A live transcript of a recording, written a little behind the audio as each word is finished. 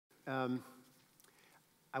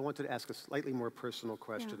I wanted to ask a slightly more personal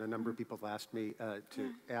question. Yeah. A number of people have asked me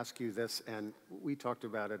to ask you this, and we talked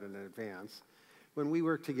about it in advance. When we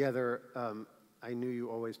worked together, I knew you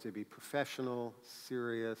always to be professional,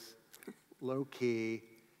 serious, low-key,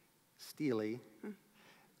 steely,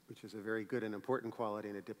 which is a very good and important quality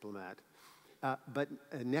in a diplomat, but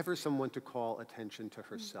never someone to call attention to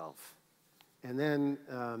herself. And then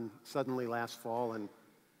suddenly last fall, and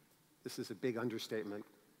this is a big understatement,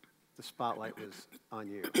 the spotlight was on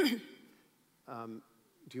you. Do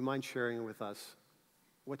you mind sharing with us,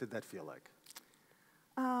 what did that feel like?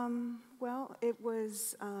 Well, it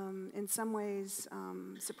was in some ways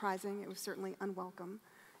surprising. It was certainly unwelcome,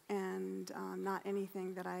 and not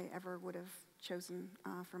anything that I ever would have chosen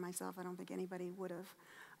for myself. I don't think anybody would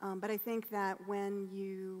have. But I think that when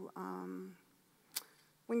you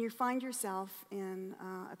find yourself in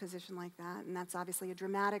a position like that, and that's obviously a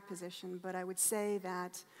dramatic position, but I would say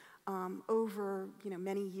that over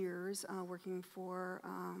many years working for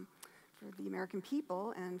the American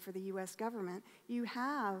people and for the U.S. government, you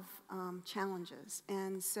have challenges,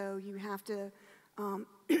 and so you have to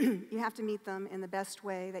meet them in the best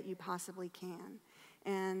way that you possibly can,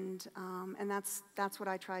 and that's what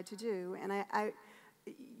I tried to do. And I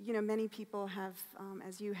many people have,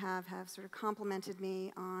 as you have sort of complimented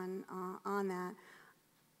me on that.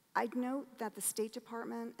 I'd note that the State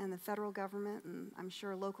Department and the federal government, and I'm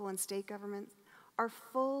sure local and state governments, are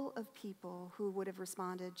full of people who would have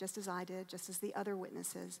responded just as I did, just as the other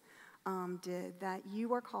witnesses did, that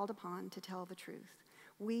you are called upon to tell the truth.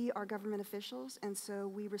 We are government officials, and so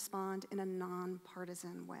we respond in a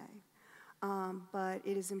nonpartisan way. But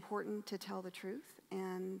it is important to tell the truth,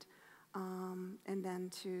 and then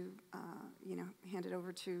to hand it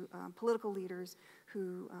over to political leaders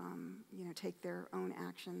who take their own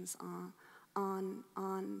actions on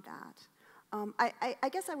that. I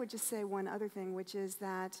guess I would just say one other thing, which is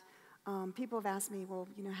that people have asked me, well,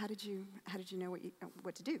 how did you know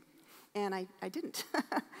what to do? And I didn't.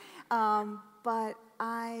 But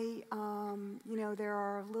there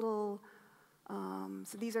are little.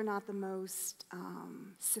 So these are not the most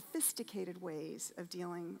sophisticated ways of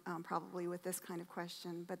dealing probably with this kind of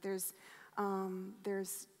question, but there's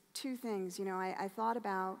two things. I thought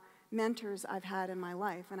about mentors I've had in my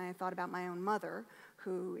life, and I thought about my own mother,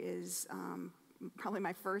 who is probably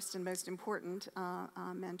my first and most important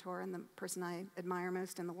mentor and the person I admire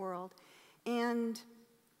most in the world. And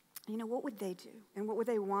what would they do? And what would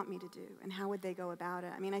they want me to do? And how would they go about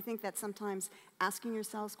it? I mean, I think that sometimes asking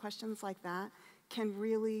yourselves questions like that can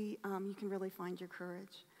really, you can really find your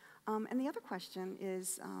courage. And the other question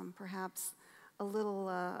is perhaps a little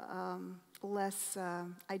less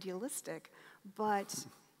idealistic, but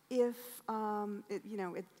if,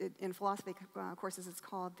 in philosophy courses it's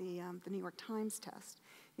called the New York Times test.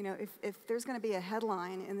 If there's going to be a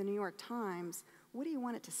headline in the New York Times, what do you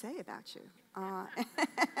want it to say about you?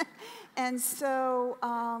 And so,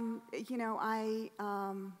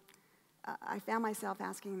 I found myself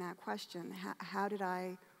asking that question. How did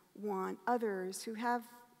I want others who have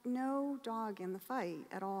no dog in the fight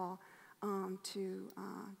at all to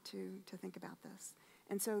think about this?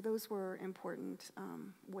 And so those were important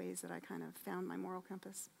ways that I kind of found my moral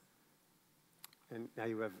compass. And now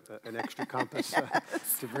you have an extra compass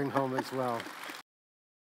to bring home as well.